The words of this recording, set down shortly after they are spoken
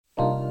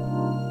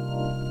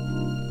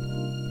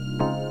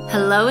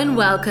Hello and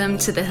welcome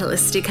to the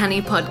Holistic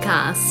Honey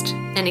Podcast,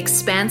 an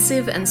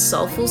expansive and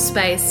soulful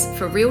space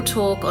for real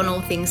talk on all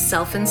things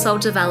self and soul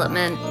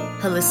development,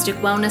 holistic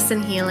wellness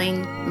and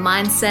healing,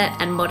 mindset,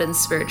 and modern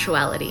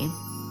spirituality.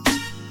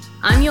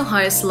 I'm your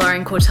host,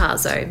 Lauren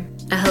Cortazzo,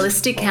 a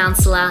holistic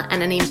counselor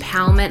and an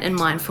empowerment and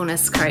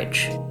mindfulness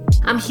coach.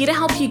 I'm here to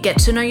help you get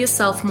to know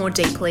yourself more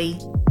deeply,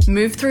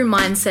 move through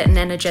mindset and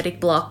energetic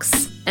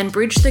blocks, and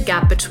bridge the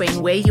gap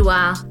between where you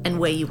are and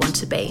where you want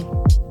to be.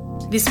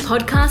 This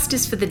podcast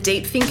is for the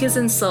deep thinkers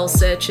and soul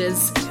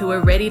searchers who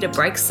are ready to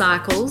break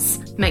cycles,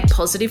 make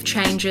positive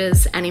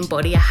changes, and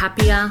embody a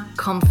happier,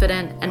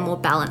 confident, and more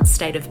balanced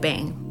state of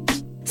being.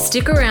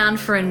 Stick around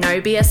for a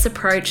no BS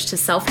approach to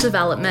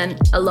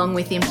self-development, along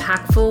with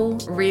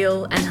impactful,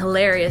 real, and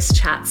hilarious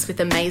chats with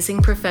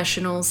amazing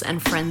professionals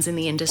and friends in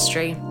the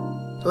industry.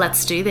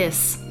 Let's do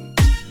this.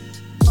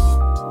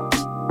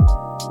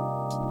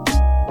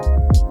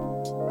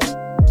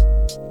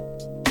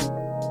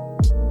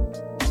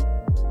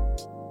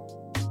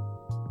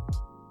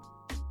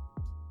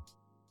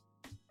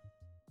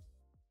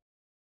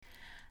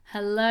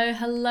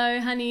 Hello,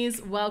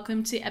 honeys.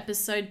 Welcome to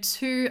episode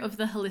 2 of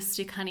the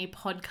Holistic Honey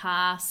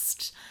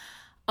Podcast.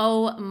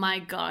 Oh my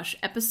gosh,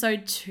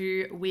 episode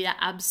 2, we are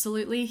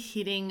absolutely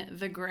hitting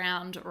the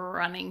ground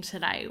running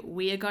today.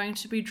 We are going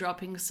to be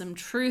dropping some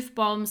truth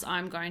bombs.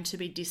 I'm going to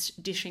be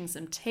dishing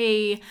some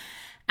tea,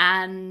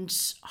 and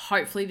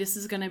hopefully this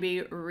is going to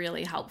be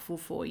really helpful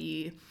for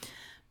you.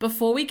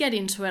 Before we get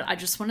into it, I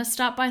just want to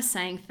start by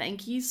saying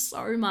thank you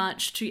so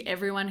much to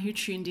everyone who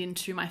tuned in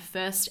to my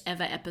first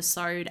ever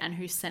episode and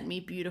who sent me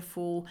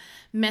beautiful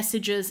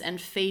messages and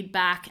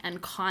feedback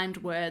and kind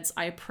words.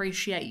 I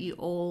appreciate you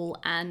all,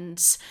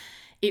 and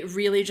it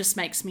really just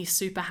makes me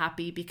super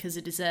happy because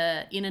it is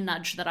a inner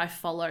nudge that I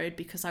followed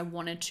because I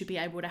wanted to be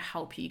able to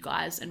help you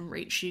guys and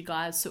reach you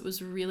guys. So it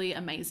was really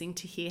amazing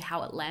to hear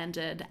how it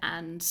landed,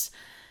 and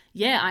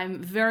yeah,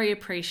 I'm very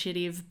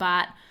appreciative.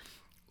 But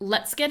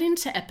let's get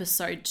into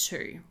episode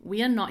 2.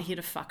 We are not here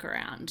to fuck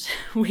around.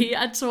 We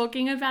are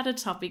talking about a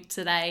topic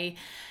today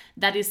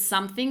that is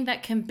something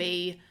that can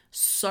be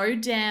so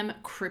damn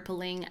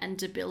crippling and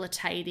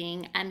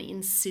debilitating and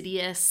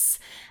insidious,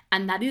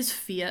 and that is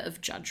fear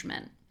of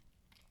judgment.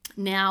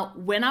 Now,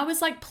 when I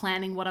was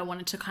planning what I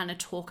wanted to kind of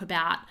talk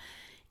about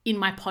in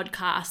my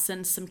podcasts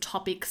and some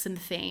topics and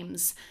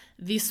themes,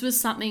 this was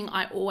something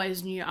I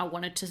always knew I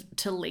wanted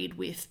to lead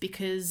with,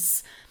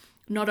 because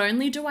not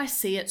only do I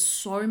see it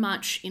so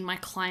much in my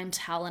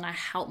clientele and I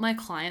help my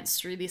clients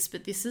through this,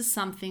 but this is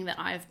something that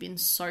I have been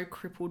so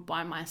crippled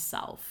by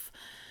myself.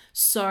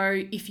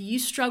 So if you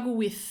struggle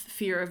with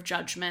fear of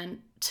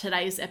judgment,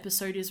 today's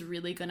episode is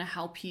really going to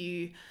help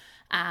you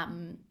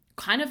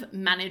kind of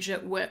manage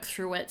it, work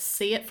through it,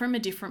 see it from a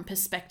different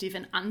perspective,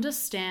 and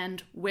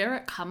understand where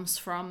it comes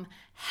from,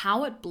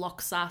 how it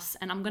blocks us.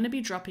 And I'm going to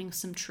be dropping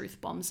some truth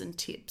bombs and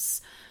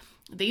tips.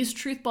 These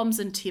truth bombs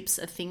and tips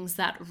are things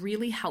that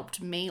really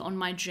helped me on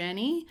my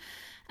journey.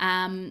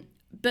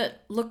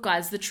 But look,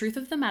 guys, the truth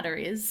of the matter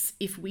is,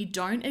 if we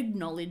don't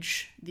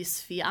acknowledge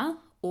this fear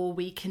or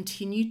we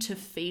continue to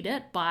feed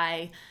it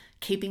by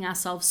keeping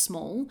ourselves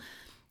small,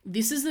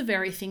 this is the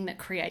very thing that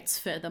creates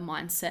further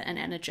mindset and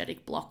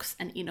energetic blocks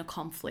and inner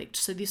conflict.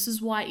 So this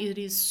is why it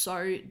is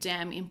so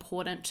damn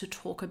important to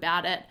talk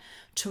about it,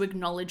 to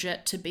acknowledge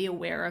it, to be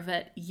aware of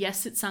it.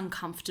 Yes, it's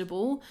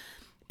uncomfortable.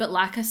 But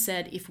like I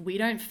said, if we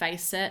don't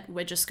face it,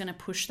 we're just going to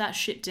push that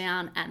shit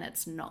down and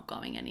it's not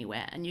going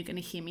anywhere. And you're going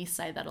to hear me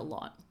say that a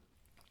lot.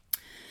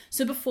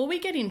 So before we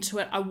get into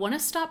it, I want to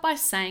start by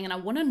saying, and I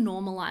want to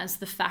normalize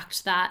the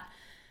fact that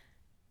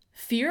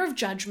fear of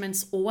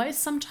judgment's always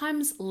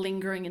sometimes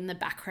lingering in the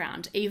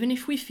background, even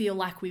if we feel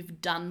like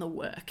we've done the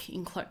work,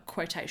 in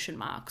quotation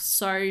marks.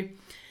 So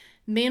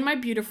me and my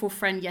beautiful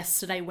friend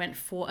yesterday went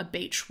for a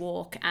beach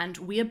walk, and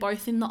we are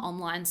both in the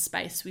online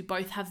space. We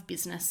both have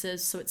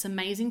businesses, so it's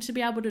amazing to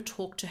be able to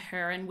talk to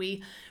her, and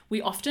we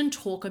often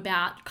talk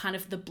about kind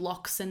of the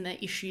blocks and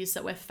the issues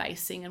that we're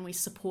facing, and we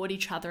support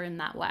each other in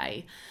that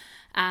way.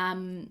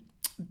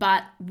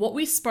 But what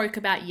we spoke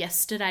about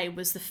yesterday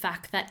was the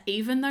fact that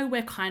even though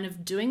we're kind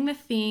of doing the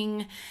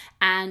thing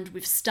and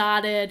we've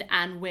started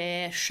and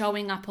we're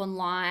showing up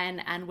online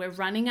and we're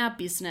running our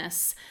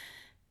business,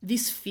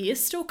 this fear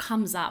still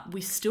comes up. We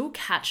still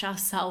catch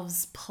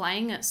ourselves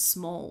playing it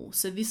small.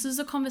 So this is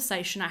a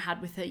conversation I had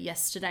with her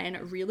yesterday, and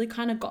it really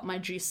kind of got my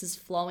juices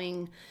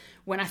flowing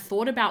when I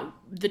thought about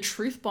the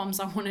truth bombs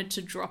I wanted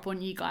to drop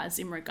on you guys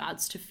in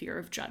regards to fear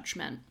of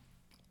judgment.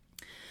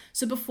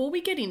 So before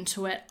we get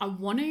into it, I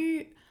want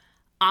to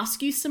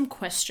ask you some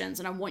questions,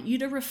 and I want you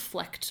to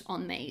reflect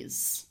on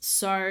these.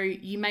 So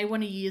you may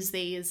want to use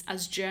these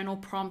as journal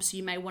prompts.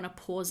 You may want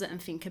to pause it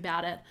and think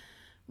about it,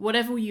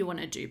 whatever you want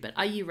to do. But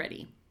are you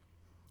ready?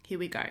 Here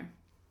we go.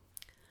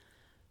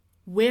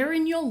 Where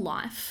in your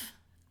life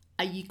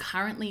are you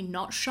currently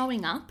not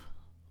showing up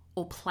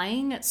or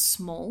playing it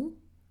small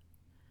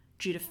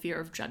due to fear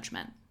of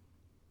judgment?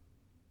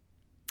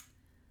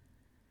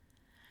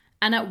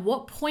 And at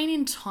what point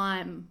in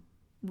time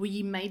were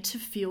you made to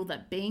feel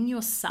that being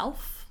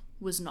yourself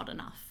was not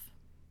enough?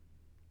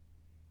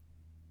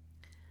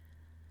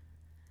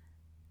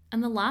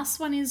 And the last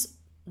one is,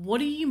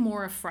 what are you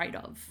more afraid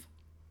of?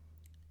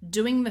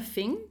 Doing the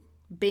thing,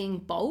 being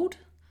bold,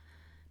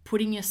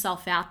 putting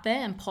yourself out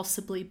there and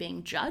possibly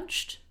being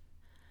judged,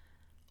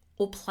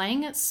 or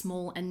playing it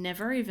small and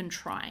never even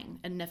trying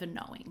and never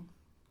knowing?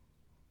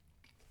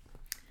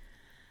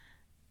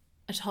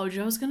 I told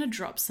you I was going to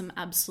drop some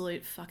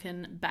absolute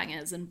fucking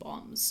bangers and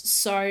bombs.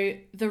 So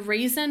the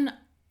reason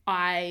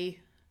I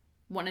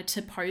wanted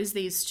to pose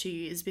these to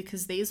you is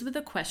because these were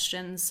the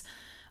questions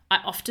I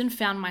often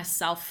found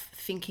myself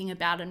thinking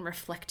about and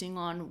reflecting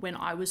on when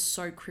I was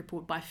so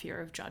crippled by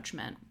fear of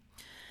judgment.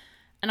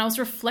 And I was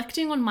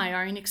reflecting on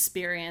my own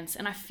experience,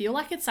 and I feel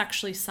like it's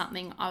actually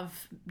something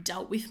I've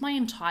dealt with my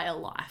entire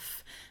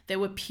life. There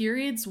were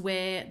periods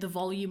where the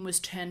volume was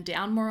turned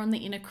down more on the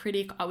inner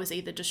critic. I was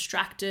either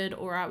distracted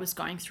or I was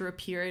going through a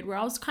period where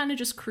I was kind of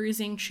just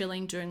cruising,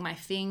 chilling, doing my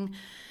thing.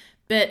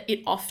 But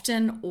it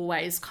often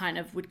always kind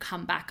of would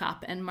come back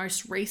up. And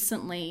most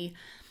recently,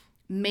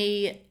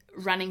 me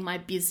running my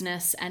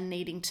business and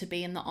needing to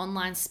be in the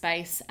online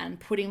space and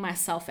putting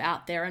myself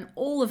out there and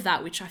all of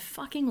that, which I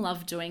fucking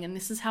love doing. And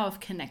this is how I've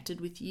connected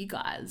with you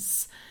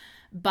guys.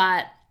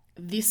 But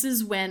this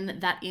is when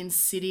that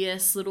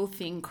insidious little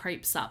thing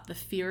creeps up, the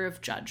fear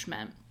of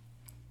judgment.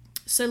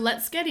 So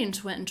let's get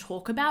into it and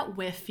talk about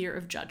where fear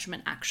of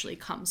judgment actually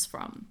comes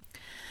from.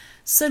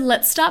 So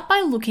let's start by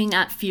looking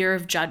at fear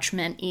of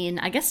judgment in,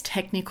 I guess,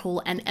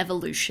 technical and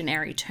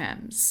evolutionary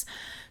terms.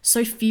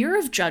 So fear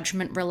of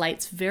judgment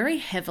relates very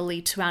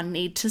heavily to our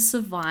need to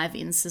survive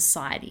in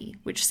society,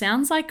 which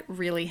sounds like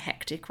really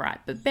hectic, right?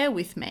 But bear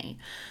with me.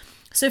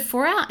 So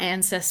for our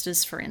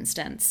ancestors, for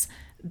instance,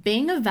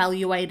 being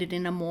evaluated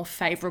in a more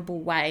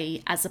favorable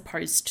way as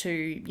opposed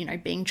to,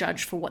 being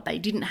judged for what they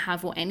didn't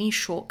have or any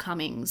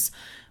shortcomings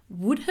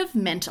would have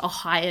meant a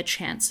higher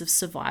chance of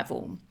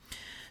survival.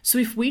 So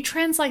if we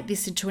translate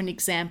this into an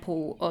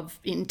example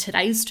in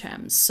today's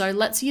terms, so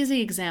let's use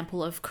the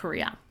example of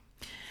career.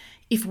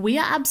 If we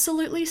are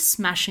absolutely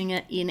smashing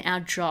it in our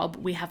job,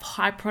 we have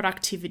high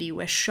productivity,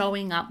 we're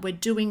showing up, we're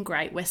doing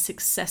great, we're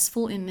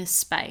successful in this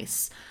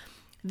space,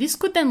 this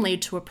could then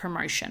lead to a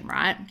promotion,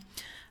 right?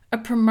 A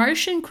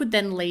promotion could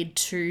then lead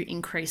to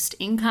increased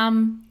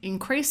income.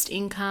 Increased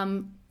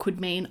income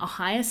could mean a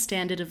higher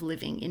standard of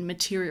living in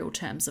material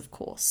terms, of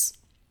course.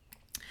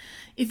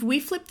 If we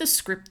flip the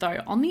script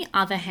though, on the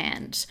other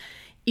hand,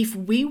 if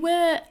we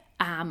were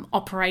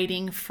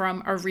operating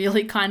from a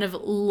really kind of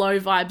low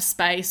vibe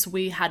space,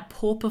 we had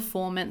poor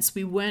performance,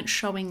 we weren't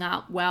showing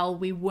up well,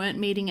 we weren't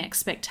meeting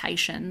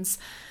expectations,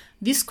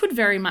 this could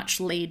very much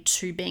lead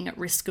to being at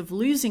risk of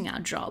losing our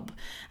job.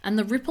 And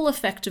the ripple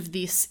effect of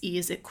this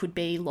is it could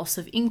be loss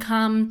of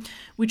income,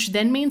 which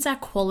then means our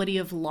quality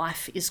of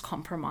life is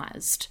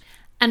compromised.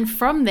 And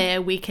from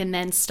there, we can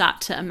then start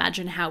to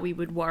imagine how we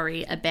would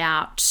worry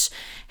about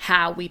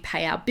how we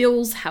pay our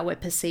bills, how we're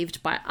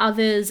perceived by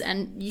others,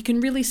 and you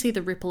can really see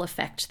the ripple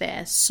effect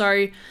there.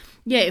 So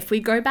yeah, if we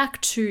go back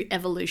to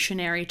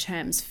evolutionary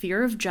terms,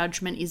 fear of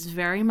judgment is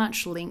very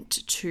much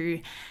linked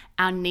to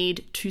our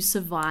need to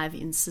survive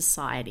in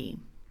society.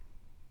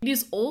 It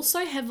is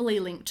also heavily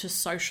linked to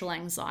social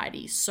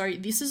anxiety. So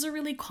this is a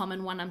really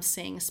common one I'm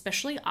seeing,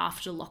 especially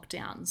after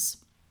lockdowns.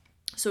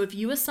 So if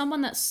you are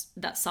someone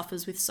that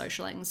suffers with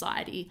social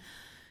anxiety,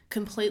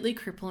 completely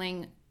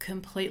crippling,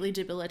 completely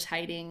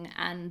debilitating,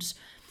 and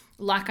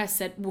like I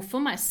said, well, for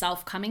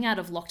myself, coming out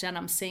of lockdown,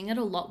 I'm seeing it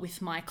a lot with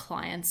my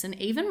clients and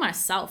even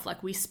myself.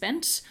 Like, we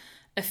spent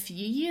a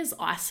few years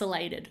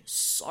isolated,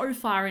 so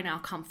far in our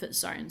comfort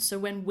zone. So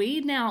when we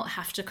now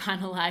have to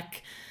kind of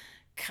like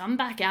come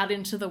back out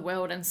into the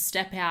world and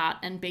step out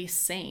and be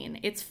seen,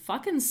 it's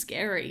fucking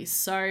scary.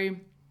 So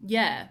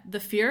yeah, the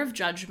fear of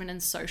judgment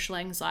and social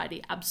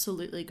anxiety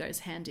absolutely goes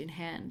hand in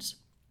hand.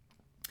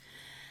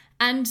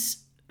 And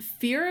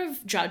fear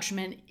of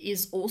judgment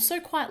is also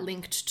quite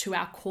linked to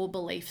our core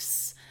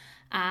beliefs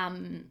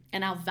and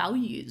our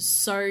values.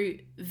 So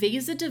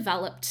these are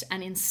developed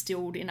and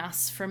instilled in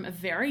us from a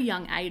very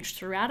young age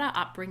throughout our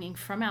upbringing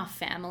from our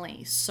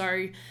family.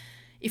 So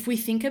if we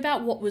think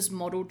about what was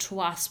modeled to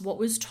us, what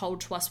was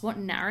told to us, what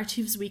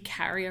narratives we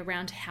carry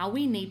around how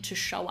we need to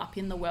show up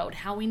in the world,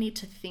 how we need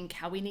to think,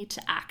 how we need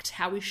to act,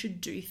 how we should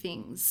do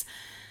things,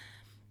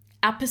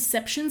 our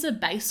perceptions are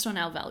based on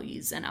our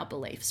values and our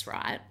beliefs,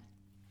 right?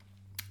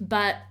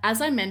 But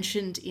as I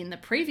mentioned in the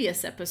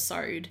previous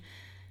episode,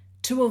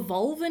 to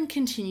evolve and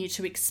continue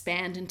to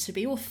expand and to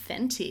be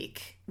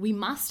authentic, we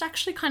must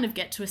actually kind of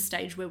get to a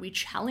stage where we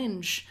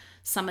challenge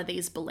some of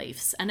these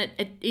beliefs. And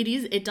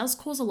it does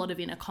cause a lot of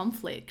inner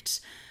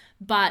conflict.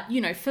 But,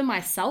 for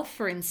myself,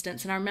 for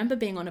instance, and I remember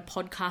being on a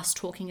podcast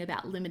talking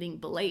about limiting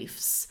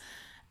beliefs,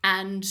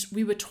 and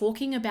we were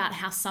talking about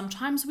how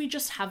sometimes we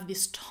just have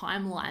this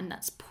timeline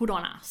that's put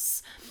on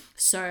us.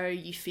 So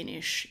you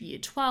finish year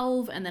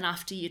 12, and then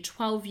after year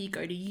 12, you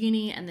go to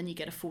uni, and then you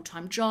get a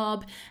full-time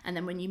job. And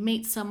then when you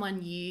meet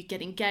someone, you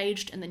get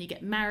engaged, and then you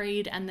get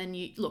married, and then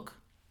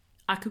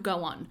I could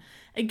go on.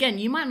 Again,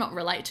 you might not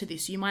relate to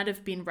this. You might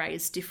have been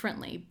raised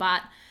differently.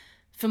 But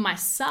for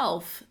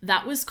myself,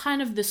 that was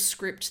kind of the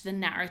script, the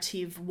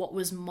narrative, what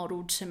was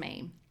modeled to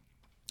me.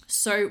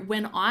 So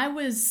when I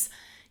was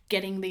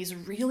getting these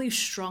really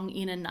strong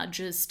inner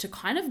nudges to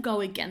kind of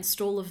go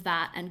against all of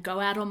that and go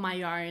out on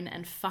my own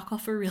and fuck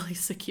off a really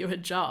secure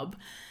job,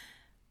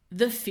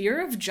 the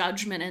fear of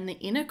judgment and the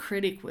inner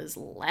critic was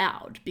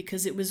loud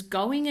because it was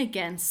going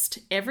against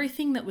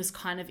everything that was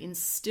kind of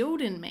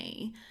instilled in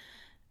me,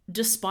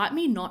 despite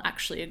me not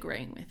actually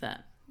agreeing with it.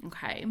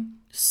 Okay.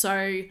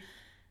 So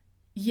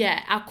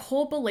yeah, our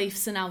core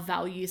beliefs and our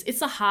values,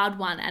 it's a hard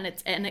one, and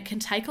it can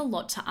take a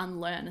lot to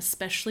unlearn,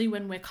 especially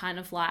when we're kind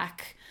of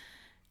like,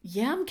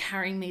 yeah, I'm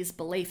carrying these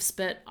beliefs,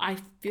 but I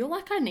feel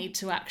like I need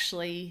to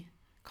actually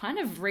kind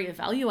of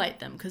reevaluate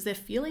them because they're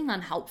feeling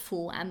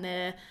unhelpful and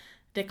they're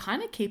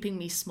kind of keeping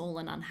me small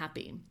and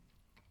unhappy.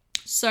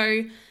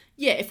 So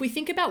yeah, if we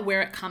think about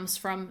where it comes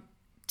from,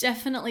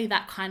 definitely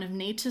that kind of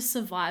need to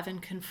survive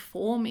and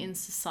conform in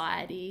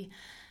society,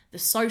 the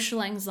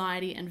social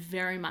anxiety, and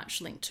very much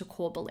linked to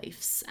core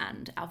beliefs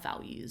and our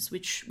values,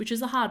 which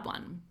is a hard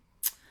one.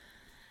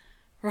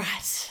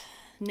 Right,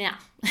 now,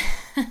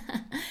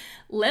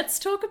 let's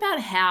talk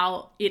about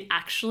how it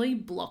actually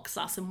blocks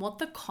us and what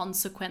the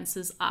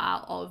consequences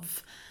are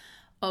of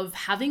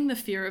having the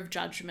fear of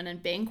judgment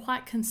and being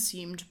quite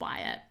consumed by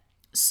it.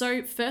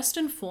 So first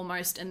and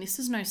foremost, and this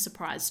is no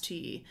surprise to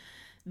you,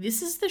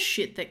 this is the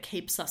shit that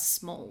keeps us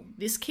small.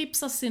 This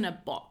keeps us in a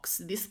box.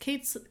 This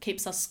keeps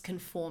us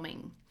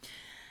conforming.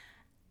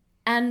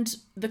 And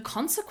the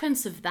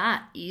consequence of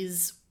that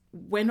is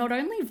we're not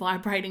only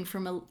vibrating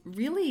from a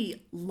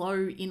really low,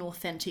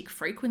 inauthentic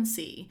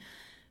frequency,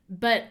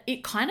 but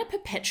it kind of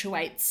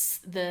perpetuates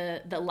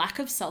the lack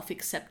of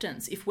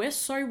self-acceptance. If we're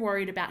so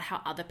worried about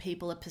how other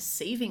people are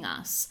perceiving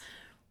us,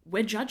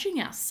 we're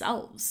judging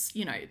ourselves.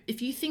 You know,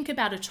 if you think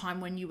about a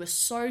time when you were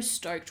so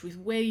stoked with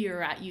where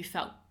you're at, you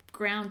felt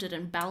grounded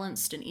and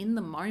balanced and in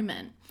the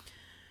moment,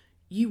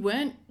 you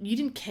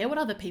didn't care what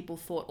other people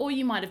thought, or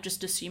you might have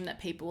just assumed that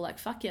people were like,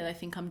 fuck yeah, they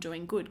think I'm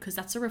doing good, because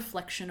that's a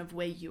reflection of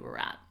where you were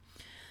at.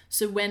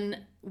 So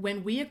when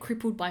we are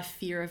crippled by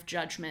fear of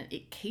judgment,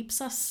 it keeps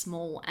us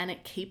small and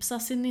it keeps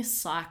us in this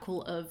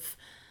cycle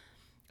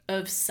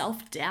of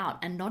self-doubt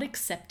and not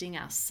accepting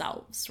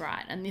ourselves,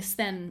 right? And this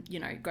then,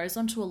 goes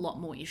on to a lot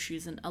more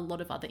issues and a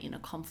lot of other inner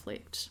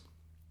conflict.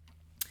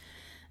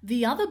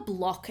 The other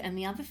block and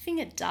the other thing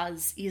it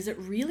does is it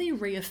really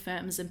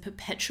reaffirms and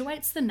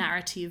perpetuates the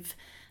narrative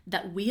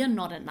that we are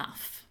not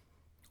enough,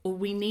 or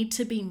we need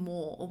to be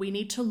more, or we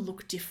need to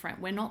look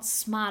different. We're not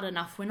smart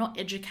enough. We're not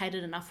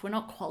educated enough. We're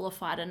not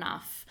qualified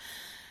enough.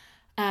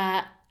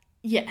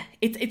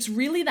 It's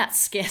really that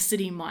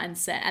scarcity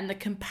mindset and the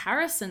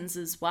comparisons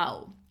as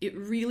well. It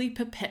really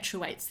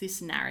perpetuates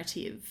this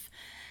narrative.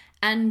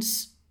 And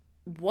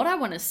what I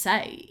want to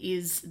say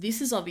is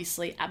this is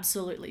obviously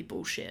absolutely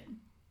bullshit.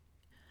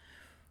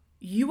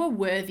 You are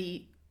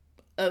worthy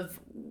of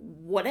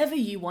whatever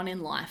you want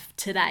in life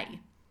today.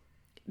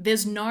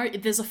 There's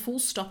a full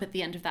stop at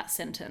the end of that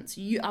sentence.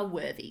 You are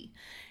worthy.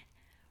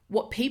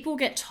 What people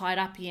get tied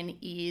up in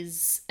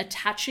is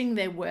attaching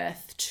their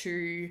worth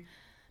to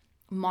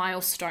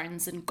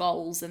milestones and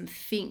goals and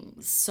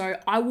things. So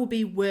I will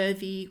be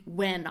worthy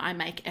when I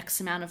make X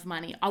amount of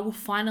money. I will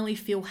finally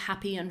feel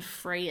happy and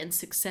free and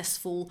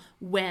successful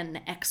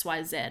when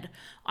XYZ.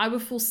 I will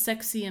feel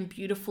sexy and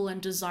beautiful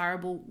and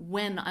desirable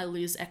when I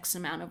lose X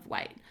amount of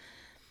weight.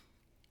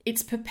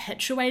 It's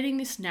perpetuating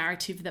this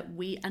narrative that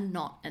we are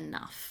not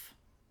enough.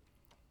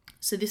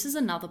 So this is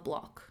another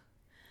block.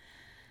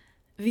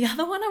 The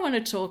other one I want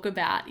to talk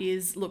about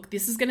is, look,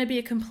 this is going to be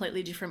a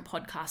completely different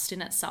podcast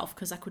in itself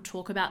because I could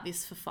talk about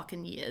this for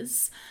fucking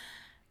years.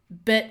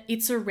 But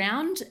it's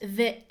around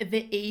the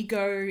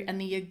ego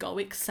and the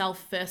egoic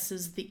self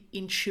versus the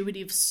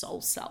intuitive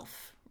soul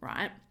self,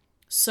 right?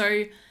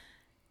 So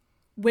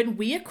when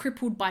we are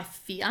crippled by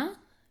fear,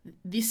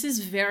 this is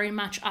very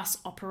much us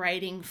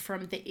operating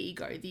from the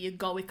ego, the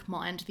egoic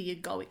mind, the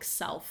egoic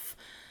self,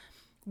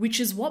 which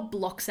is what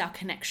blocks our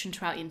connection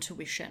to our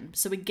intuition.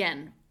 So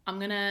again, I'm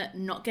going to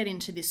not get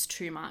into this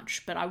too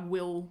much, but I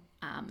will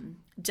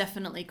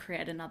definitely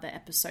create another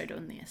episode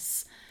on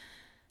this.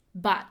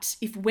 But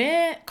if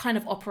we're kind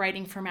of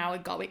operating from our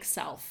egoic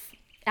self,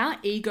 our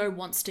ego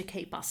wants to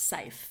keep us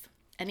safe.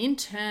 And in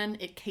turn,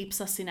 it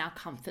keeps us in our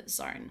comfort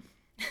zone.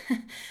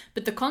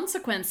 But the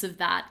consequence of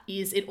that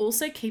is it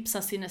also keeps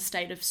us in a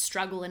state of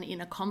struggle and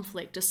inner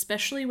conflict,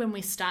 especially when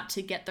we start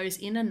to get those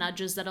inner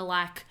nudges that are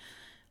like,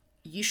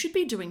 you should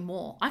be doing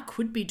more. I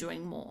could be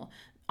doing more.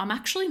 I'm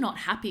actually not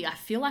happy. I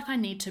feel like I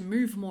need to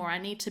move more. I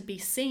need to be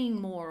seeing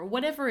more, or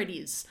whatever it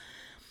is.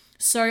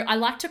 So I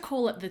like to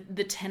call it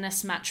the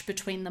tennis match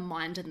between the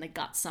mind and the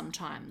gut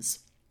sometimes.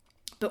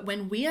 But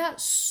when we are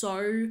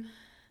so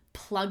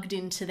plugged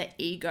into the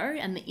ego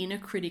and the inner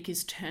critic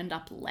is turned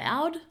up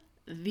loud,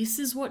 this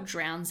is what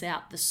drowns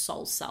out the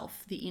soul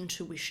self, the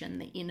intuition,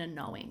 the inner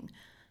knowing,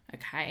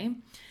 okay?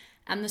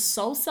 And the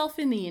soul self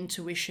in the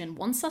intuition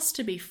wants us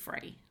to be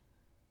free.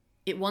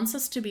 It wants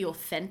us to be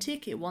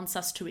authentic. It wants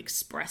us to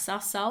express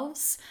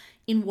ourselves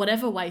in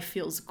whatever way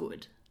feels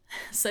good.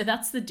 So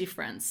that's the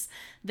difference.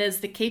 There's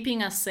the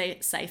keeping us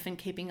safe and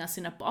keeping us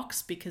in a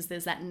box because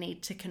there's that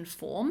need to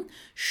conform.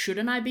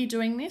 Shouldn't I be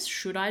doing this?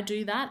 Should I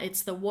do that?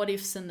 It's the what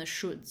ifs and the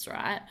shoulds,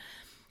 right?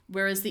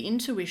 Whereas the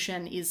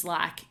intuition is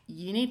like,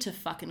 you need to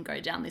fucking go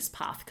down this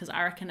path because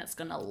I reckon it's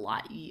going to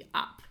light you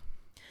up.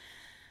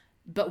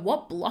 But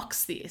what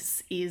blocks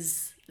this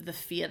is the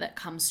fear that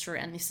comes through.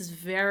 And this is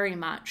very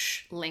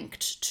much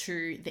linked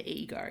to the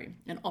ego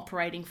and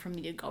operating from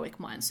the egoic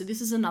mind. So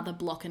this is another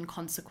block and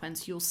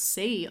consequence you'll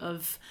see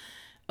of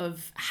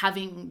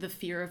having the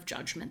fear of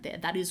judgment there.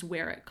 That is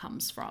where it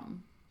comes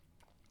from.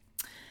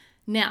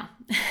 Now,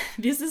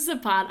 this is the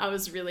part I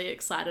was really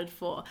excited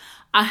for.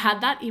 I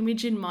had that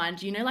image in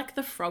mind, you know, like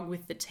the frog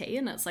with the tea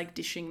and it's like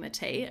dishing the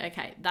tea.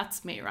 Okay,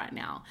 that's me right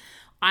now.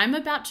 I'm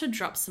about to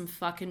drop some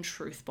fucking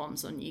truth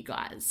bombs on you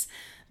guys.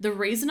 The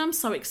reason I'm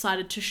so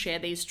excited to share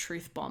these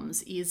truth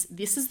bombs is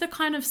this is the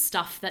kind of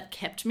stuff that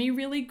kept me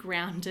really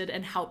grounded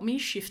and helped me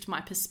shift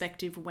my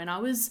perspective when I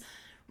was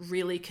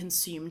really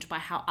consumed by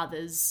how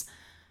others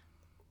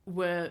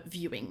were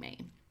viewing me.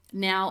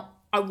 Now,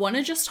 I want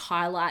to just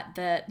highlight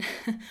that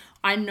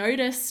I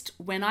noticed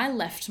when I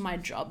left my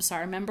job, so I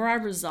remember I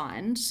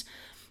resigned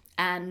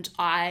and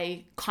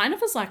I kind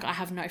of was like, I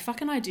have no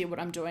fucking idea what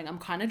I'm doing. I'm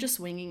kind of just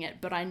winging it,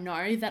 but I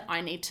know that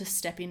I need to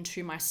step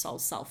into my soul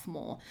self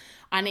more.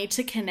 I need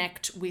to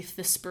connect with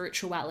the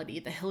spirituality,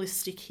 the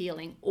holistic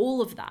healing,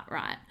 all of that,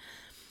 right?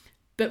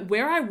 But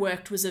where I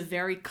worked was a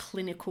very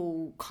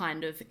clinical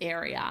kind of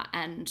area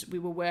and we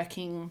were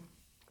working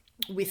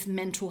with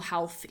mental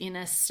health in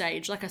a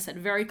stage, like I said,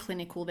 very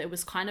clinical. There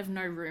was kind of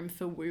no room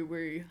for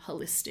woo-woo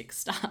holistic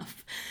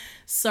stuff.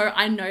 So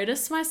I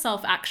noticed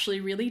myself actually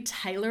really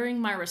tailoring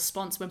my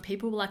response when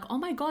people were like, oh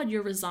my God,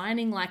 you're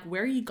resigning. Like,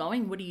 where are you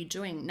going? What are you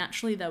doing?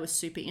 Naturally, they were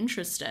super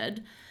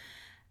interested.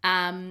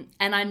 And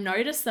I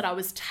noticed that I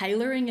was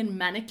tailoring and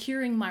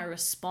manicuring my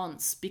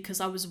response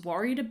because I was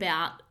worried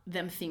about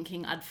them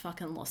thinking I'd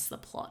fucking lost the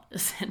plot,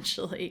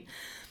 essentially.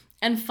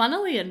 And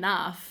funnily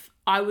enough,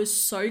 I was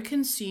so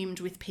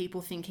consumed with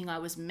people thinking I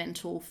was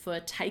mental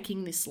for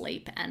taking this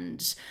leap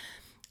and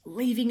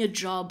leaving a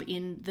job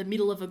in the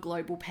middle of a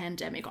global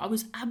pandemic. I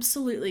was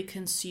absolutely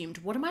consumed.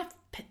 What are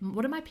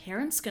my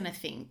parents going to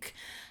think?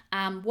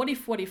 What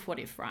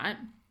if, right?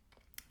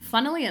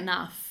 Funnily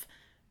enough,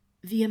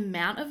 the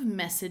amount of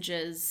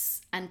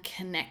messages and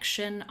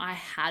connection I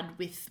had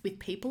with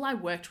people I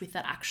worked with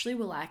that actually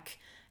were like,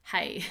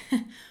 hey,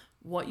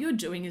 what you're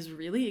doing is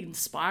really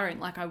inspiring.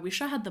 Like, I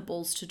wish I had the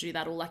balls to do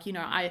that. Or like, you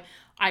know,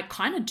 I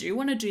kind of do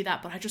want to do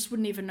that, but I just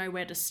wouldn't even know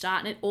where to start.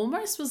 And it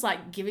almost was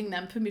like giving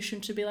them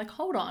permission to be like,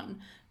 hold on,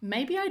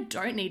 maybe I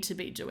don't need to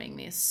be doing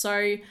this.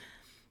 So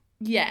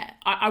yeah,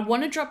 I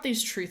want to drop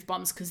these truth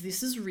bombs because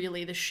this is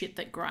really the shit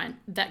that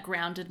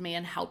grounded me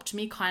and helped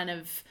me kind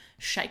of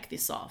shake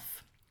this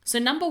off. So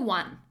number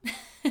one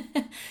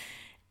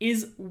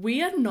is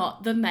we are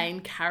not the main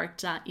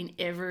character in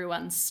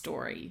everyone's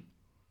story.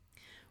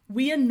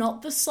 We are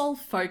not the sole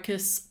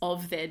focus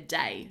of their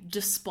day,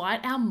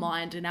 despite our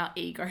mind and our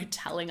ego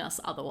telling us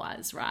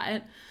otherwise,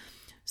 right?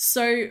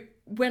 So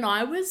when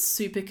I was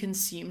super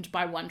consumed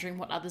by wondering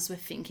what others were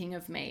thinking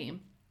of me,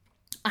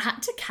 I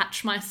had to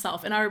catch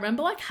myself. And I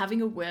remember like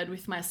having a word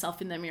with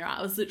myself in the mirror.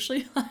 I was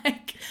literally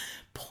like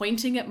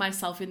pointing at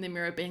myself in the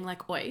mirror being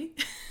like, oi,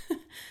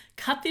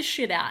 cut this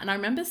shit out. And I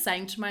remember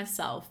saying to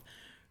myself,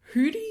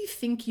 who do you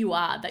think you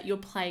are that you're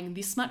playing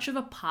this much of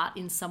a part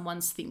in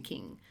someone's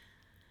thinking?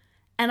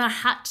 And I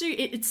had to,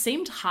 it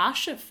seemed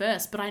harsh at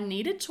first, but I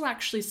needed to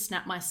actually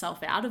snap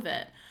myself out of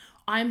it.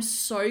 I'm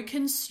so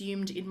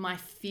consumed in my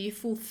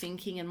fearful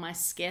thinking and my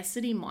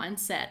scarcity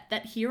mindset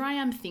that here I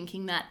am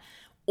thinking that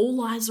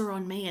all eyes are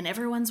on me and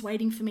everyone's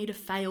waiting for me to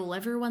fail.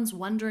 Everyone's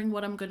wondering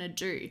what I'm going to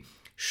do.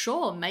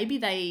 Sure, maybe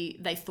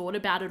they thought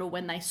about it, or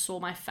when they saw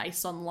my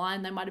face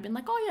online, they might have been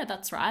like, oh yeah,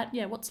 that's right.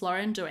 Yeah, what's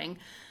Lauren doing?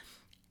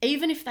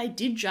 Even if they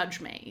did judge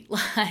me,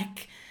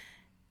 like,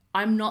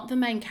 I'm not the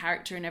main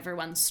character in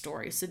everyone's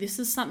story. So this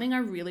is something I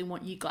really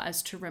want you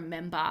guys to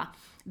remember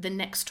the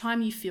next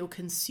time you feel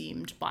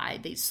consumed by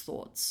these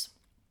thoughts.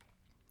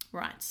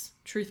 Right,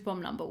 truth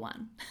bomb number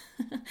one.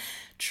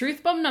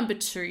 Truth bomb number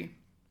two.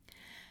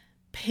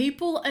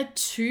 People are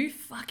too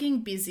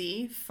fucking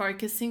busy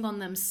focusing on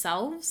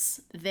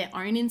themselves, their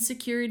own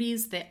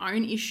insecurities, their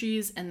own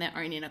issues, and their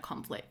own inner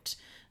conflict.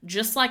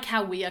 Just like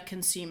how we are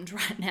consumed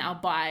right now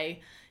by,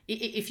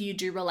 if you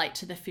do relate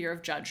to the fear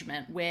of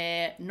judgment,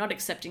 we're not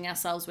accepting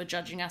ourselves, we're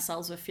judging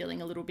ourselves, we're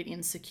feeling a little bit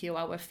insecure,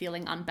 we're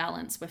feeling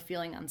unbalanced, we're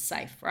feeling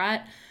unsafe,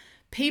 right?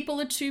 People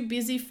are too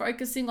busy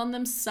focusing on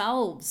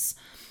themselves.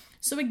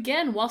 So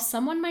again, while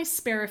someone may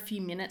spare a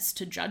few minutes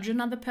to judge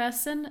another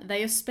person,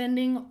 they are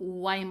spending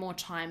way more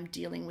time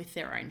dealing with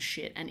their own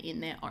shit and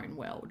in their own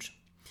world.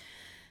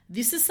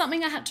 This is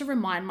something I had to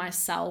remind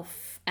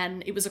myself,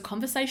 and it was a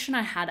conversation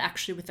I had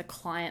actually with a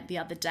client the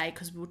other day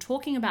because we were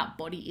talking about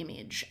body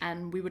image,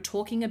 and we were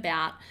talking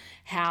about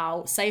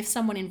how, say if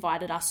someone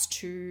invited us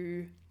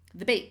to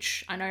the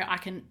beach, I know I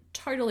can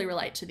totally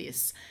relate to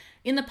this,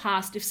 in the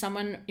past, if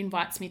someone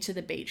invites me to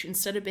the beach,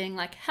 instead of being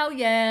like, hell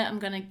yeah, I'm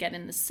going to get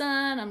in the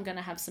sun, I'm going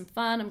to have some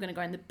fun, I'm going to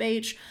go in the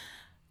beach,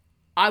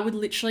 I would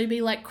literally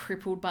be like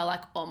crippled by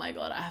like, oh my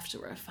God, I have to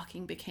wear a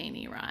fucking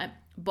bikini, right?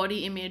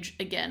 Body image,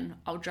 again,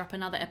 I'll drop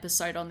another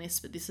episode on this,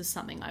 but this is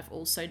something I've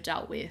also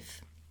dealt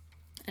with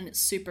and it's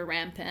super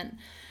rampant.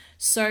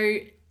 So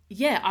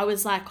yeah, I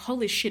was like,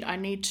 holy shit, I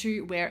need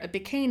to wear a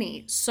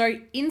bikini. So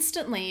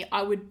instantly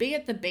I would be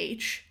at the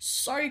beach,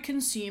 so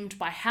consumed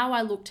by how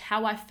I looked,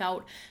 how I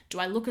felt. Do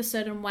I look a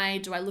certain way?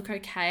 Do I look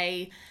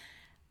okay?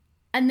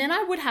 And then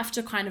I would have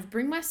to kind of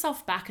bring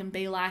myself back and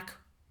be like,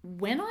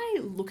 when I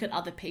look at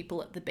other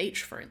people at the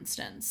beach, for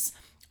instance,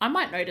 I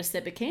might notice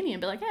their bikini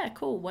and be like, yeah,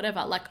 cool,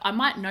 whatever. Like I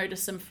might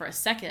notice them for a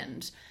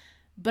second,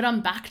 but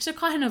I'm back to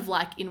kind of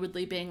like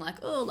inwardly being like,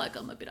 oh, like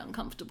I'm a bit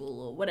uncomfortable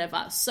or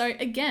whatever. So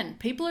again,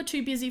 people are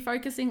too busy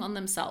focusing on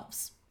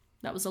themselves.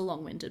 That was a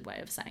long-winded way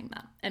of saying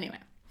that. Anyway,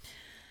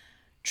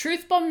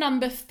 truth bomb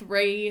number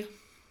 3.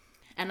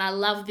 And I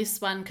love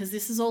this one because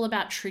this is all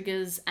about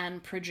triggers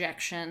and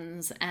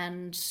projections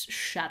and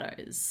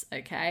shadows,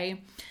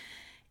 okay?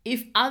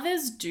 If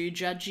others do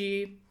judge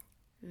you,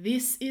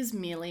 this is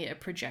merely a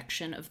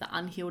projection of the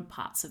unhealed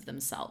parts of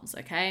themselves,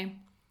 okay?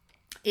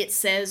 It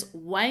says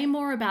way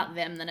more about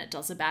them than it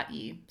does about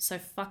you. So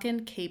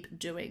fucking keep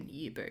doing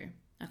you, boo.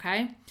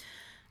 Okay?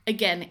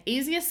 Again,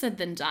 easier said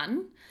than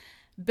done.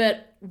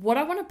 But what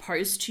I want to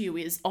pose to you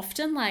is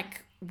often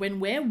like when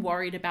we're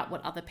worried about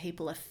what other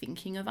people are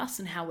thinking of us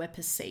and how we're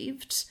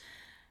perceived,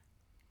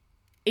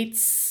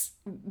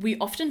 we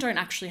often don't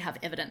actually have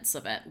evidence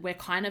of it. We're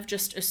kind of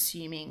just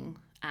assuming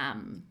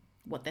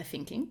what they're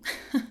thinking.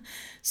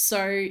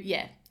 So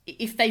yeah,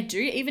 if they do,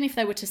 even if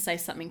they were to say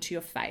something to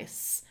your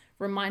face,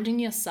 reminding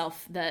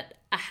yourself that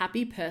a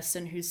happy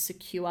person who's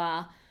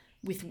secure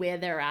with where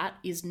they're at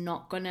is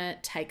not going to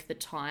take the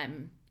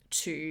time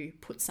to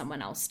put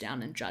someone else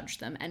down and judge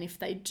them. And if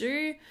they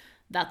do,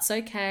 that's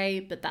okay,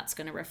 but that's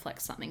going to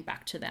reflect something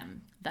back to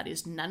them. That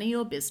is none of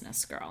your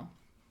business, girl.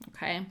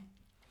 Okay?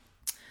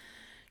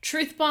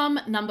 Truth bomb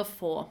number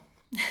 4.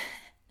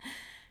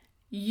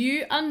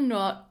 You are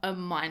not a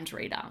mind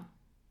reader,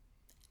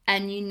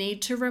 and you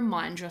need to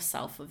remind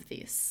yourself of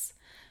this.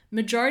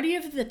 Majority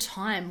of the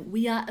time,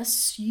 we are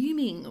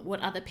assuming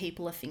what other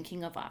people are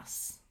thinking of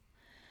us.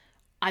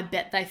 I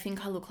bet they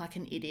think I look like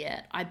an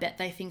idiot. I bet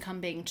they think I'm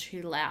being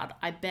too loud.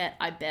 I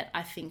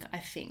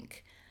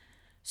think.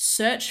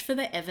 Search for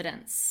the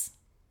evidence.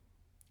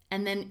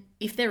 And then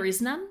if there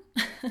is none,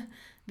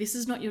 this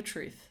is not your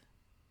truth.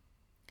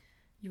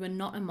 You are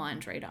not a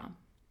mind reader.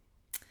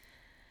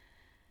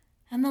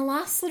 And the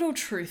last little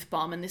truth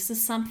bomb, and this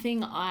is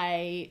something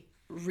I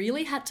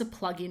really had to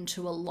plug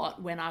into a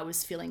lot when I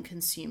was feeling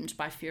consumed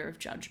by fear of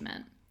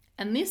judgment.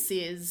 And this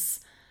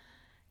is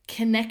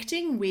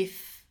connecting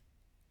with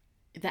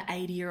the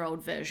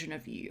 80-year-old version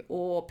of you,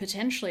 or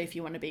potentially, if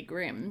you want to be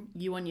grim,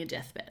 you on your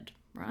deathbed,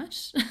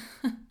 right?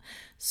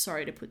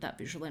 Sorry to put that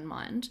visual in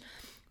mind.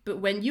 But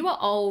when you are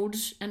old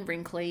and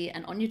wrinkly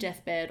and on your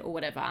deathbed or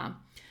whatever,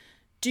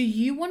 do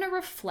you want to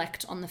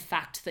reflect on the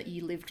fact that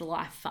you lived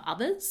life for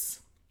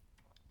others?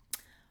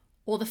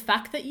 Or the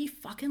fact that you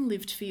fucking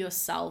lived for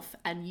yourself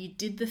and you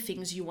did the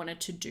things you wanted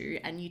to do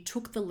and you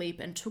took the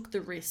leap and took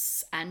the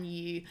risks and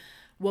you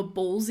were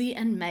ballsy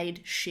and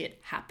made shit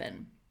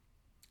happen?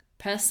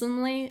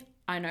 Personally,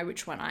 I know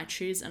which one I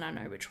choose and I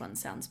know which one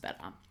sounds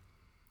better.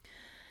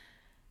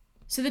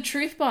 So the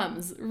truth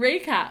bombs,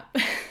 recap.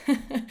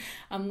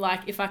 I'm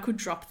like, if I could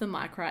drop the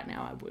mic right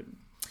now, I would.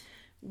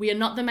 We are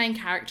not the main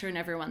character in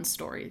everyone's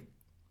story.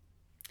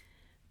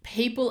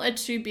 People are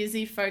too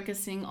busy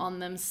focusing on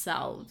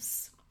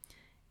themselves.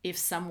 If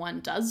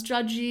someone does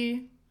judge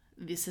you,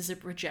 this is a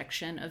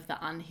projection of the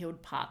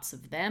unhealed parts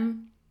of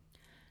them.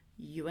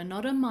 You are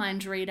not a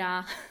mind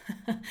reader.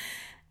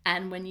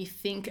 And when you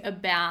think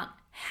about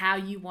how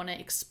you want to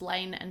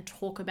explain and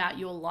talk about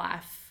your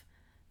life,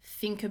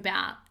 think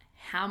about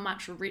how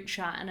much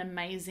richer and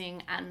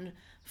amazing and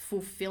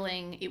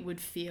fulfilling it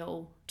would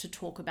feel to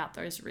talk about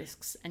those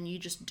risks and you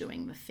just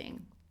doing the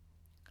thing.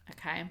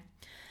 Okay?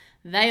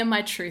 They are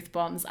my truth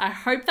bombs. I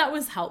hope that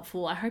was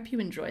helpful. I hope you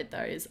enjoyed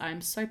those.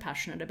 I'm so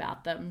passionate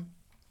about them.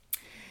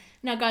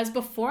 Now, guys,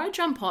 before I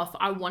jump off,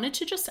 I wanted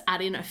to just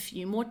add in a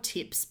few more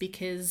tips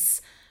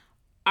because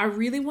I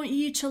really want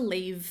you to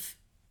leave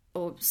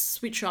or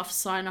switch off,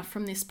 sign off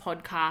from this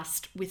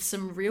podcast with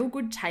some real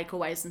good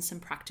takeaways and some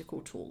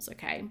practical tools,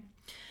 okay?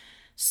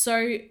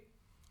 So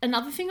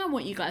another thing I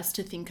want you guys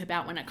to think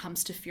about when it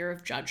comes to fear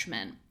of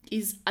judgment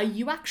is, are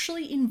you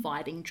actually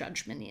inviting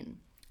judgment in?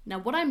 Now,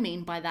 what I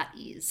mean by that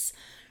is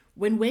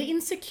when we're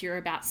insecure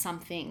about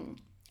something,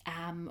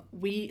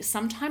 we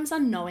sometimes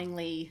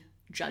unknowingly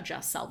judge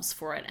ourselves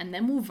for it and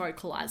then we'll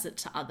vocalize it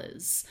to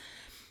others.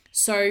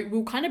 So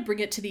we'll kind of bring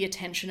it to the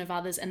attention of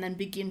others and then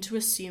begin to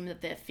assume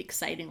that they're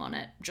fixating on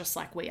it just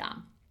like we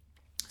are.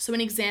 So an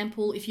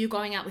example, if you're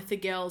going out with the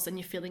girls and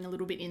you're feeling a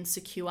little bit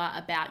insecure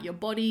about your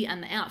body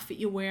and the outfit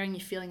you're wearing, you're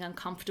feeling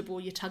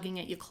uncomfortable, you're tugging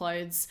at your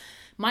clothes,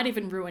 might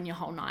even ruin your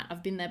whole night.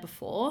 I've been there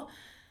before.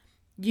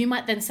 you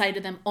might then say to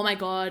them, oh my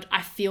God,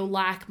 I feel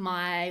like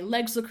my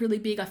legs look really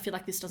big. I feel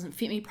like this doesn't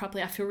fit me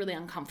properly. I feel really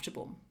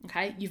uncomfortable.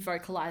 Okay. You've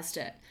vocalized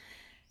it.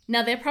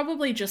 Now they're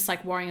probably just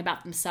like worrying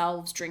about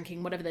themselves,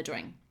 drinking, whatever they're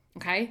doing.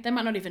 Okay. They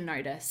might not even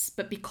notice,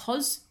 but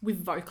because we've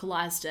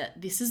vocalized it,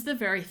 this is the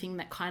very thing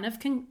that kind of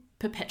can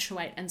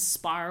perpetuate and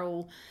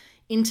spiral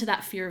into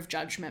that fear of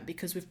judgment,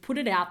 because we've put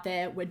it out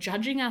there, we're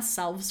judging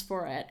ourselves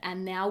for it,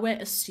 and now we're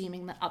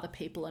assuming that other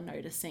people are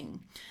noticing.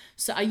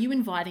 So are you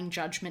inviting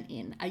judgment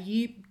in? Are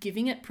you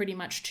giving it pretty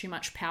much too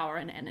much power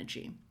and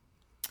energy?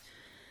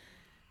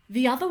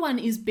 The other one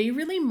is be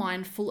really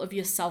mindful of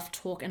your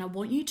self-talk, and I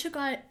want you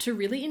to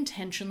really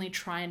intentionally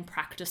try and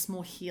practice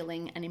more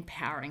healing and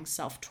empowering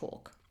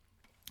self-talk.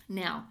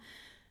 Now,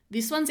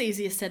 this one's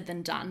easier said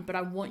than done, but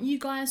I want you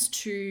guys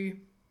to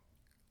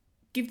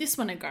give this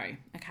one a go,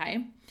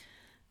 okay?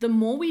 The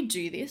more we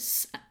do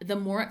this, the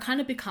more it kind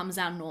of becomes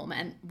our norm,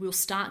 and we'll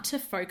start to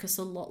focus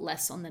a lot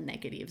less on the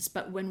negatives.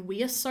 But when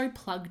we are so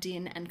plugged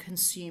in and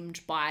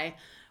consumed by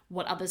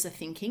what others are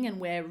thinking,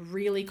 and we're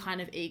really kind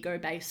of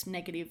ego-based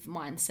negative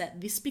mindset,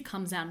 this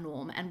becomes our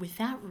norm. And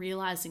without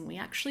realizing, we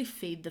actually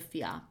feed the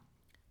fear.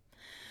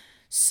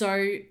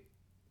 So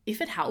if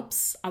it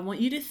helps, I want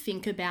you to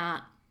think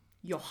about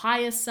your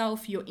higher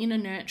self, your inner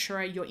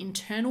nurturer, your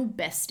internal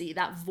bestie,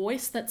 that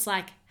voice that's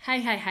like, hey,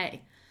 hey,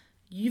 hey,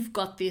 you've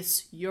got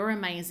this, you're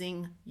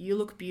amazing, you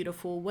look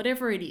beautiful,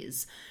 whatever it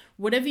is,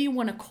 whatever you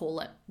want to call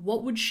it,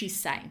 what would she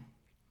say?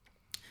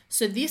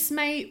 So this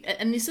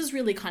is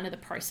really kind of the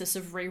process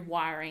of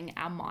rewiring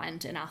our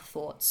mind and our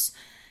thoughts,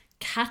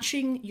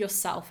 catching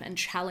yourself and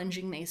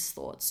challenging these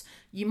thoughts.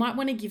 You might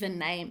want to give a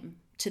name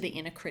to the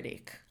inner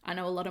critic. I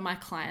know a lot of my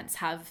clients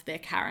have their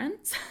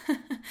Karens.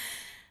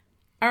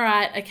 All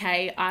right,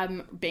 okay,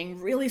 I'm being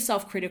really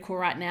self-critical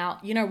right now.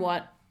 You know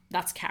what?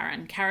 That's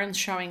Karen. Karen's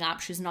showing up.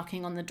 She's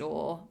knocking on the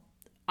door.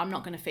 I'm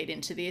not going to feed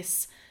into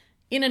this.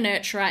 Inner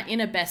nurturer,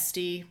 inner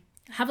bestie,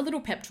 have a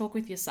little pep talk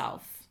with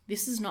yourself.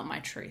 This is not my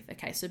truth.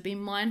 Okay, so be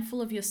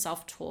mindful of your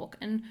self-talk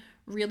and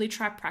really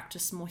try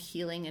practice more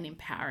healing and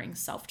empowering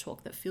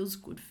self-talk that feels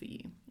good for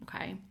you.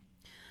 Okay.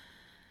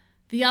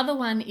 The other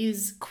one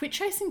is quit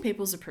chasing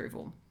people's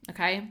approval.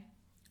 Okay.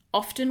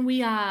 Often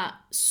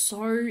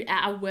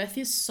our worth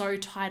is so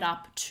tied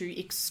up to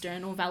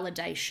external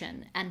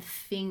validation and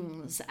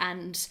things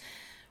and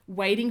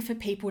waiting for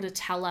people to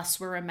tell us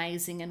we're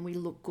amazing and we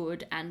look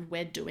good and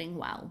we're doing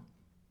well.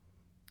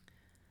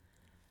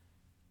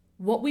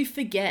 What we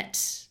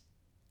forget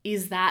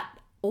is that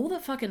all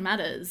that fucking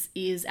matters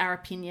is our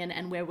opinion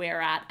and where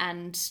we're at,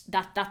 and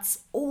that's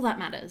all that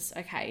matters,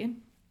 okay?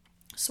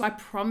 So I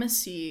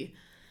promise you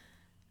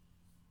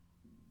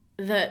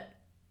that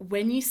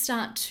when you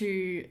start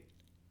to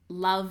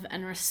love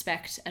and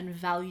respect and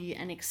value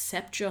and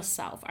accept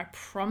yourself, I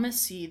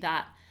promise you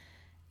that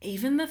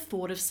even the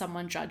thought of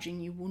someone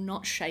judging you will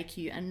not shake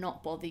you and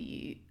not bother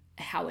you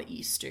how it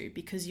used to,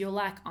 because you're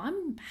like,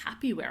 I'm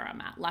happy where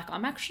I'm at. Like,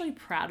 I'm actually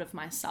proud of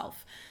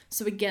myself.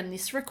 So again,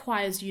 this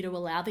requires you to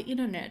allow the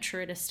inner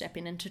nurturer to step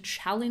in and to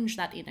challenge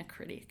that inner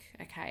critic,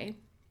 okay?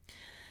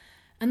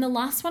 And the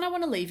last one I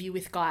want to leave you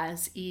with,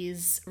 guys,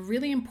 is a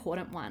really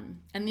important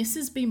one. And this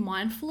is be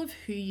mindful of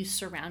who you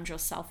surround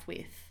yourself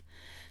with.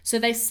 So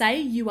they say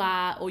you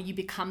are, or you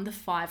become, the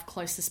 5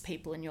 closest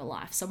people in your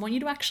life. So I want you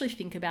to actually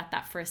think about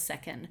that for a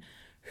second.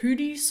 Who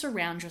do you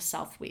surround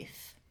yourself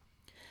with?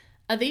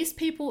 Are these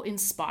people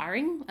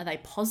inspiring? Are they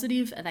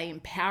positive? Are they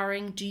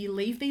empowering? Do you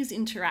leave these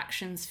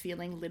interactions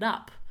feeling lit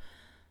up?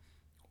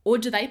 Or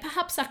do they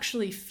perhaps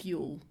actually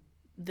fuel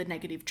the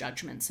negative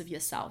judgments of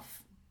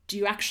yourself? Do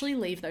you actually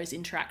leave those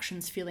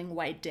interactions feeling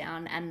weighed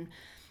down and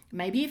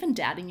maybe even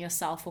doubting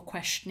yourself or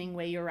questioning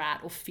where you're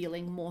at or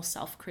feeling more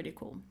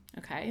self-critical,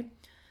 okay?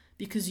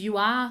 Because you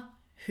are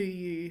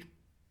the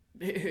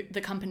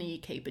company you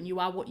keep, and you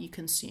are what you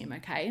consume,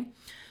 okay?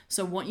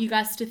 So I want you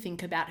guys to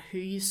think about who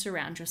you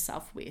surround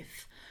yourself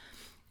with.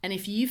 And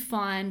if you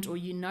find or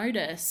you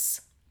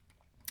notice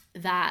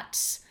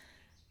that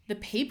the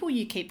people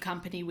you keep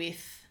company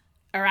with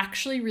are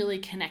actually really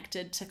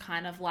connected to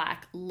kind of like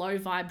low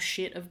vibe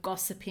shit of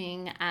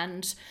gossiping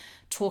and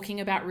talking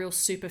about real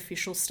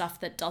superficial stuff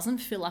that doesn't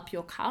fill up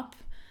your cup,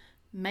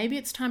 maybe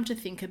it's time to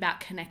think about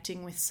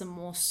connecting with some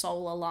more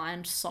soul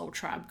aligned, soul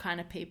tribe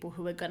kind of people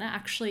who are going to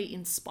actually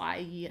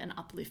inspire you and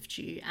uplift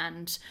you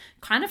and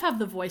kind of have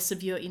the voice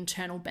of your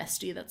internal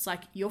bestie that's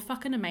like, you're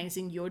fucking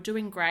amazing, you're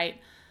doing great,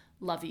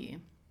 love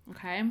you,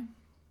 okay?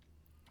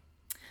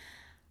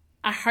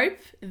 I hope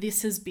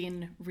this has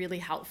been really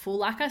helpful.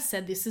 Like I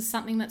said, this is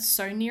something that's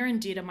so near and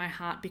dear to my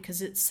heart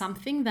because it's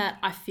something that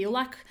I feel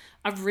like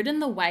I've ridden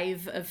the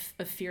wave of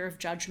fear of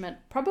judgment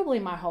probably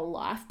my whole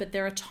life, but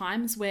there are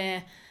times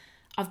where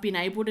I've been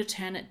able to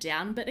turn it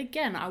down. But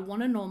again, I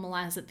want to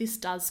normalize that this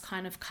does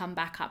kind of come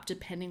back up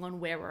depending on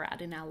where we're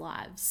at in our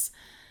lives.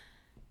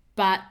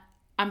 But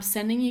I'm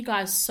sending you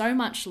guys so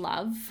much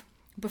love.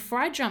 Before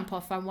I jump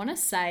off, I want to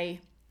say,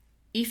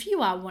 if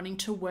you are wanting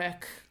to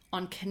work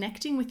on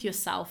connecting with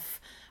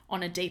yourself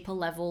on a deeper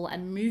level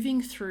and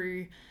moving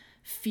through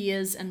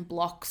fears and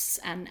blocks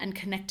and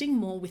connecting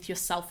more with your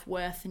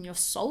self-worth and your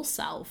soul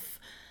self,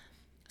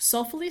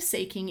 Soulfully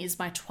Seeking is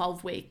my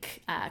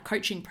 12-week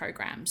coaching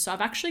program. So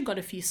I've actually got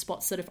a few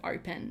spots that have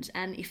opened.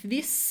 And if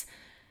this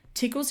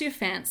tickles your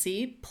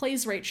fancy,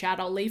 please reach out.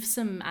 I'll leave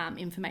some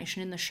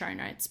information in the show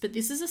notes. But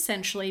this is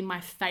essentially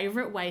my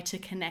favorite way to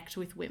connect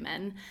with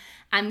women.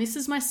 And this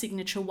is my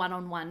signature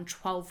one-on-one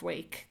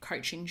 12-week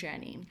coaching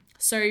journey.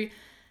 So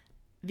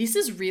this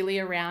is really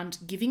around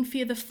giving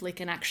fear the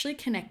flick and actually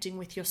connecting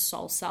with your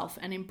soul self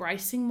and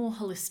embracing more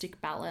holistic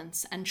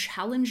balance and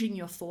challenging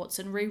your thoughts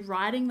and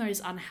rewriting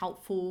those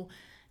unhelpful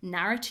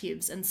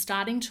narratives and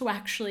starting to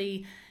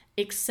actually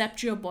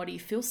accept your body,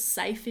 feel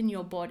safe in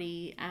your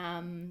body.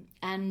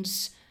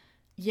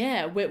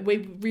 We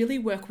really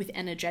work with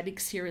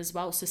energetics here as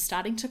well. So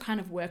starting to kind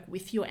of work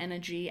with your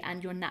energy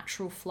and your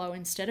natural flow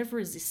instead of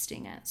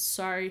resisting it.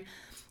 So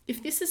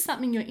if this is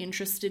something you're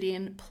interested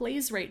in,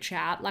 please reach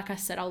out. Like I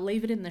said, I'll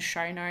leave it in the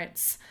show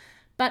notes.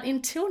 But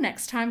until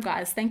next time,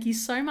 guys, thank you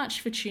so much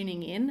for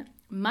tuning in.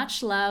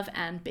 Much love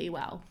and be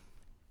well.